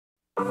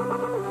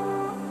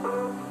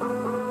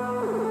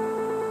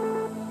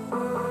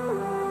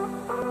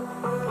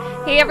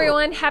Hey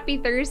everyone, happy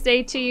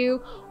Thursday to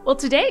you. Well,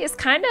 today is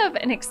kind of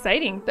an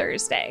exciting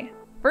Thursday.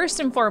 First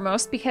and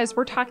foremost, because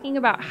we're talking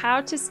about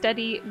how to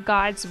study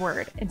God's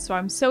Word. And so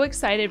I'm so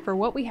excited for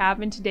what we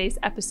have in today's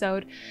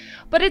episode.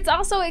 But it's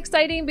also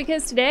exciting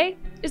because today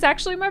is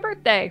actually my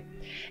birthday.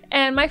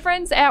 And my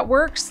friends at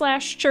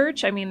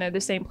work/church, I mean, they're the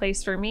same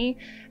place for me,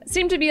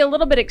 seem to be a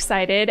little bit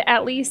excited,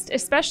 at least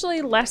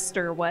especially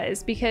Lester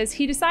was, because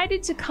he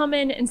decided to come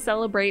in and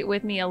celebrate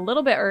with me a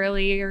little bit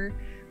earlier.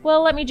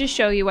 Well, let me just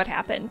show you what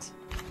happened.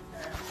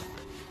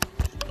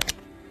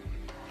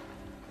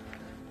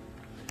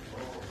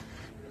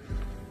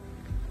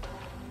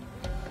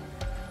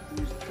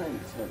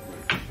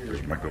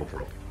 Here's my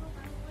GoPro.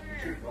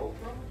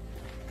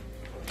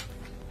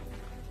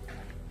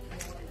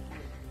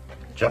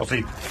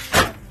 Chelsea.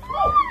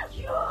 Oh,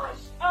 Josh!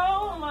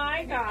 Oh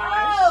my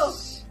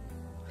gosh!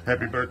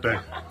 Happy birthday.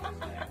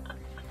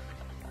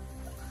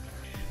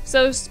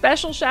 So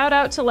special shout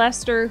out to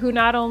Lester, who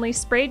not only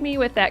sprayed me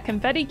with that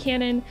confetti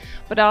cannon,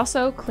 but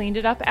also cleaned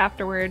it up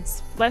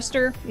afterwards.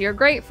 Lester, you're a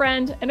great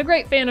friend and a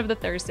great fan of the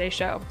Thursday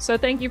show, so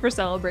thank you for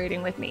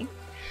celebrating with me.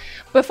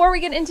 Before we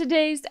get into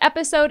today's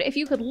episode, if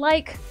you could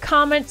like,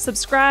 comment,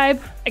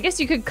 subscribe. I guess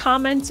you could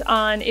comment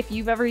on if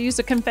you've ever used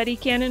a confetti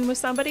cannon with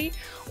somebody,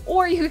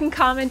 or you can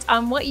comment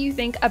on what you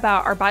think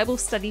about our Bible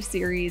study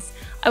series.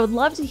 I would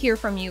love to hear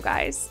from you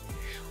guys.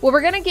 Well,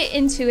 we're going to get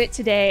into it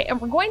today,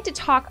 and we're going to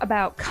talk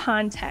about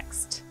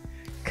context.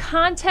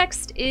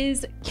 Context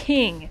is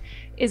king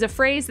is a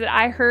phrase that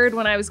I heard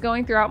when I was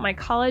going throughout my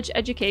college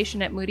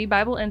education at Moody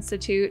Bible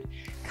Institute.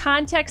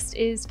 Context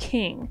is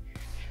king.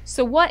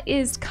 So what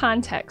is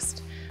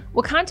context?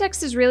 Well,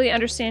 context is really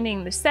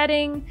understanding the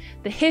setting,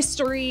 the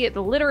history,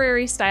 the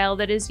literary style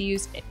that is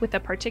used with a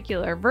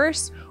particular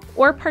verse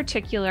or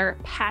particular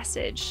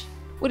passage.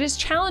 What is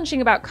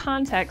challenging about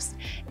context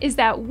is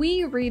that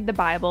we read the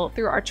Bible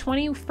through our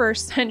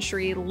 21st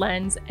century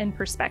lens and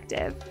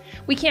perspective.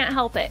 We can't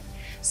help it.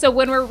 So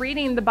when we're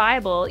reading the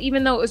Bible,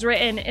 even though it was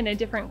written in a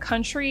different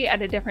country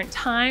at a different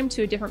time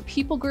to a different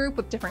people group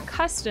with different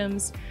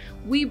customs,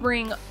 we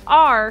bring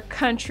our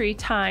country,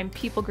 time,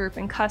 people group,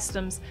 and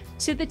customs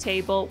to the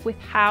table with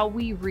how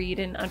we read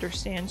and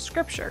understand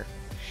Scripture.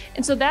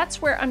 And so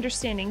that's where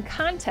understanding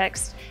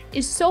context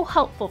is so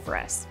helpful for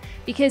us,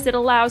 because it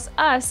allows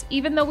us,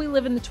 even though we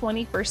live in the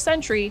 21st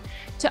century,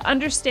 to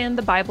understand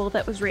the Bible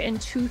that was written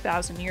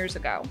 2,000 years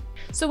ago.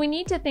 So we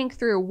need to think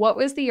through what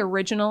was the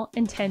original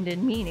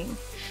intended meaning,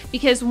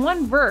 because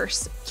one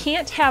verse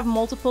can't have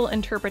multiple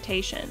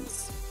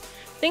interpretations.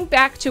 Think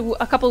back to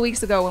a couple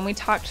weeks ago when we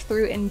talked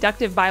through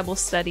inductive Bible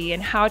study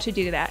and how to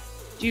do that.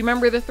 Do you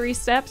remember the 3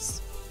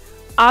 steps?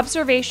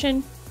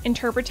 Observation,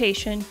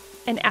 interpretation,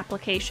 and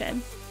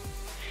application.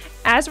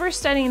 As we're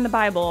studying the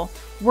Bible,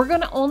 we're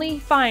going to only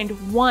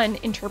find one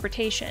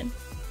interpretation,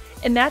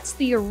 and that's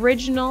the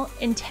original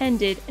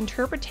intended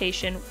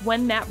interpretation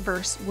when that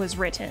verse was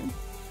written.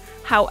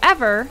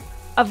 However,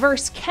 a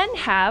verse can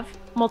have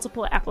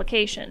multiple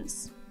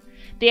applications.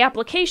 The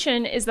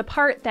application is the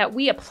part that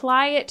we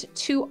apply it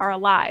to our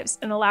lives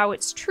and allow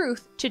its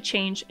truth to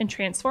change and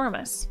transform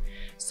us.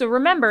 So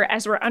remember,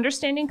 as we're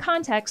understanding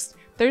context,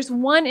 there's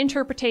one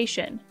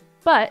interpretation,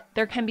 but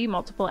there can be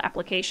multiple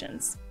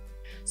applications.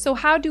 So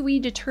how do we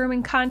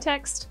determine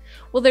context?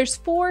 Well, there's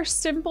 4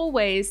 simple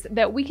ways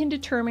that we can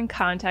determine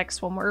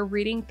context when we're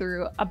reading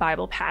through a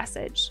Bible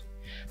passage.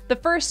 The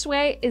first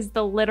way is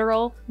the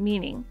literal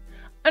meaning,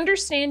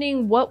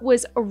 understanding what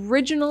was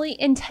originally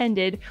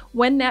intended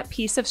when that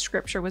piece of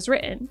scripture was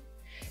written.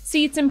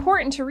 See, it's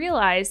important to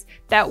realize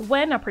that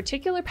when a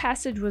particular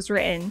passage was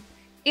written,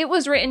 it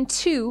was written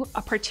to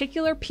a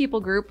particular people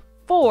group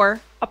for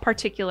a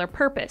particular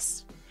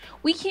purpose.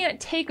 We can't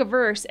take a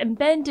verse and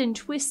bend and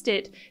twist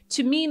it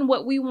to mean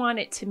what we want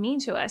it to mean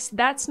to us.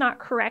 That's not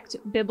correct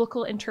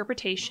biblical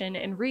interpretation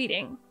and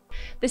reading.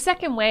 The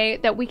second way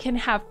that we can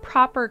have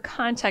proper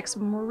context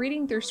when we're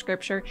reading through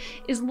scripture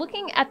is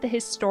looking at the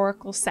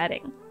historical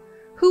setting.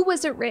 Who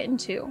was it written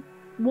to?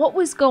 What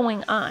was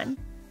going on?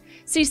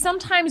 See,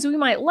 sometimes we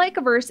might like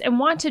a verse and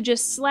want to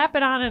just slap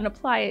it on and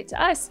apply it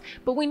to us,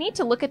 but we need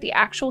to look at the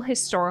actual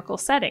historical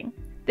setting.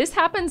 This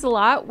happens a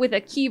lot with a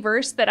key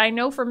verse that I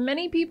know for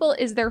many people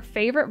is their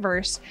favorite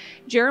verse,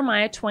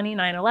 Jeremiah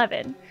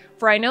 29:11.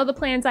 For I know the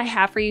plans I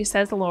have for you,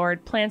 says the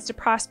Lord, plans to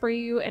prosper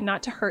you and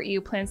not to hurt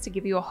you, plans to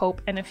give you a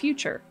hope and a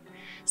future.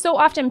 So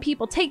often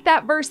people take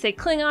that verse, they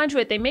cling onto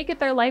it, they make it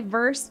their life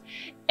verse.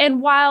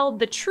 And while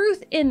the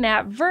truth in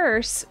that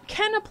verse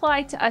can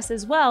apply to us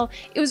as well,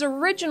 it was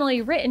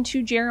originally written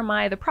to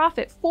Jeremiah the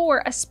prophet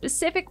for a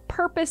specific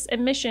purpose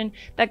and mission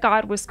that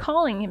God was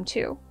calling him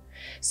to.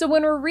 So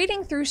when we're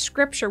reading through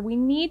scripture, we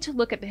need to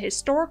look at the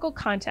historical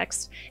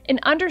context and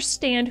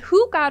understand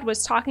who God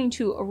was talking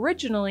to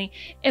originally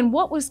and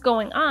what was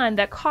going on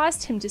that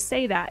caused him to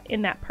say that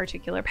in that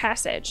particular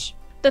passage.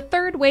 The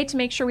third way to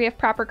make sure we have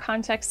proper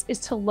context is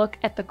to look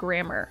at the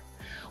grammar.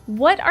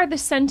 What are the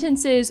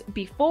sentences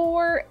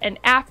before and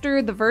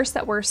after the verse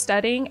that we're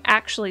studying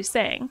actually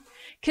saying?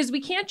 Because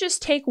we can't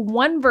just take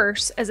one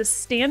verse as a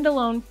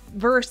standalone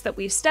verse that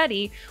we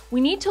study.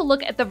 We need to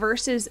look at the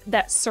verses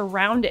that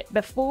surround it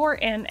before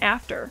and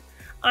after.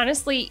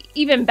 Honestly,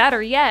 even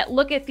better yet,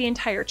 look at the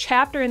entire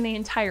chapter and the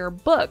entire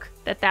book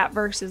that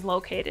verse is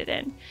located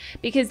in,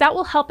 because that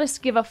will help us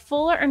give a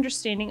fuller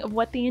understanding of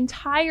what the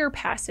entire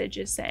passage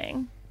is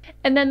saying.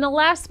 And then the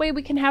last way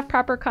we can have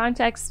proper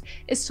context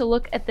is to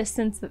look at the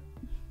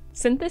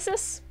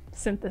synthesis,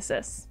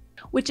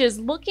 which is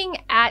looking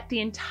at the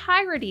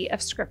entirety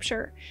of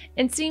Scripture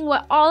and seeing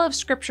what all of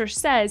Scripture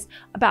says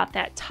about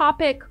that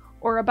topic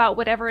or about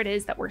whatever it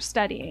is that we're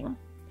studying.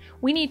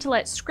 We need to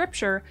let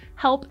Scripture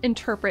help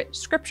interpret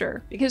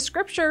Scripture, because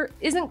Scripture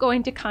isn't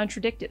going to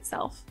contradict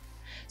itself.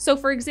 So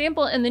for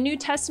example, in the New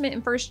Testament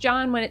in 1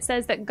 John, when it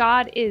says that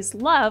God is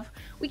love,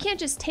 we can't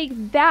just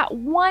take that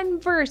one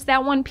verse,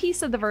 that one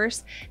piece of the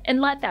verse, and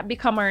let that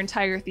become our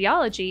entire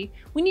theology.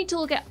 We need to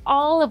look at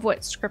all of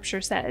what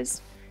Scripture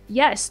says.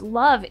 Yes,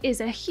 love is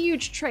a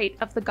huge trait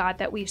of the God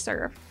that we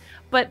serve,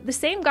 but the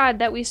same God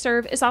that we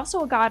serve is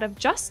also a God of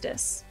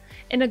justice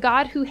and a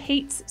God who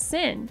hates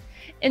sin.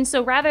 And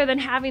so rather than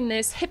having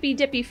this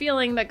hippy-dippy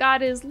feeling that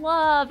God is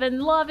love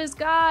and love is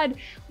God,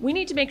 we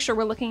need to make sure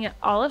we're looking at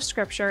all of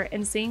Scripture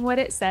and seeing what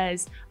it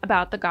says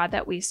about the God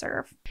that we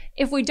serve.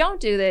 If we don't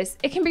do this,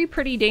 it can be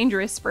pretty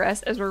dangerous for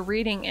us as we're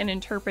reading and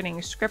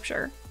interpreting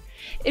Scripture.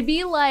 It'd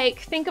be like,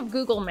 think of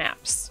Google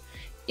Maps.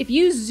 If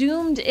you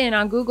zoomed in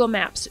on Google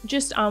Maps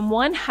just on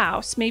one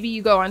house, maybe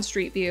you go on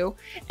Street View,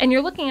 and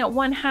you're looking at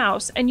one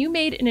house and you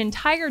made an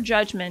entire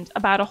judgment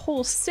about a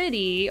whole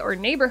city or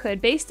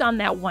neighborhood based on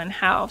that one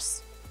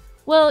house,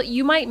 well,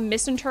 you might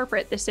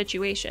misinterpret the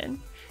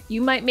situation.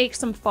 You might make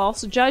some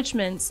false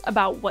judgments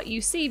about what you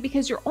see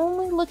because you're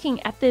only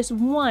looking at this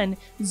one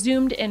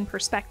zoomed in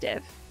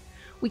perspective.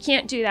 We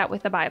can't do that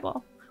with the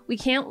Bible. We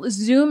can't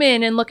zoom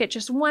in and look at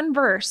just one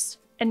verse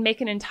and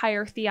make an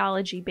entire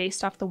theology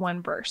based off the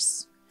one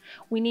verse.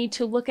 We need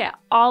to look at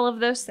all of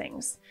those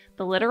things: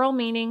 the literal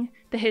meaning,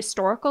 the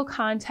historical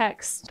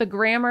context, the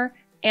grammar,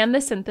 and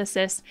the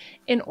synthesis,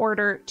 in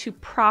order to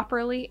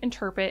properly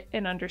interpret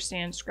and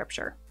understand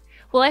Scripture.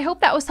 Well, I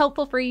hope that was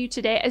helpful for you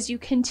today as you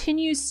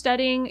continue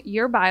studying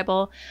your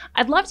Bible.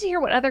 I'd love to hear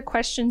what other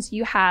questions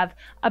you have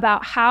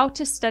about how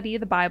to study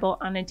the Bible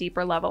on a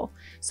deeper level.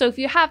 So if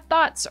you have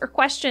thoughts or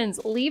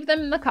questions, leave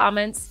them in the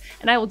comments,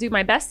 and I will do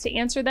my best to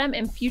answer them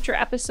in future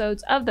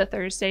episodes of the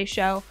Thursday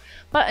Show.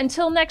 But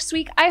until next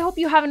week, I hope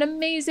you have an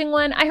amazing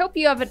one. I hope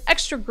you have an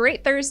extra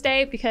great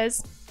Thursday,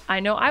 because I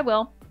know I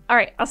will. All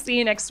right, I'll see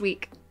you next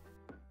week.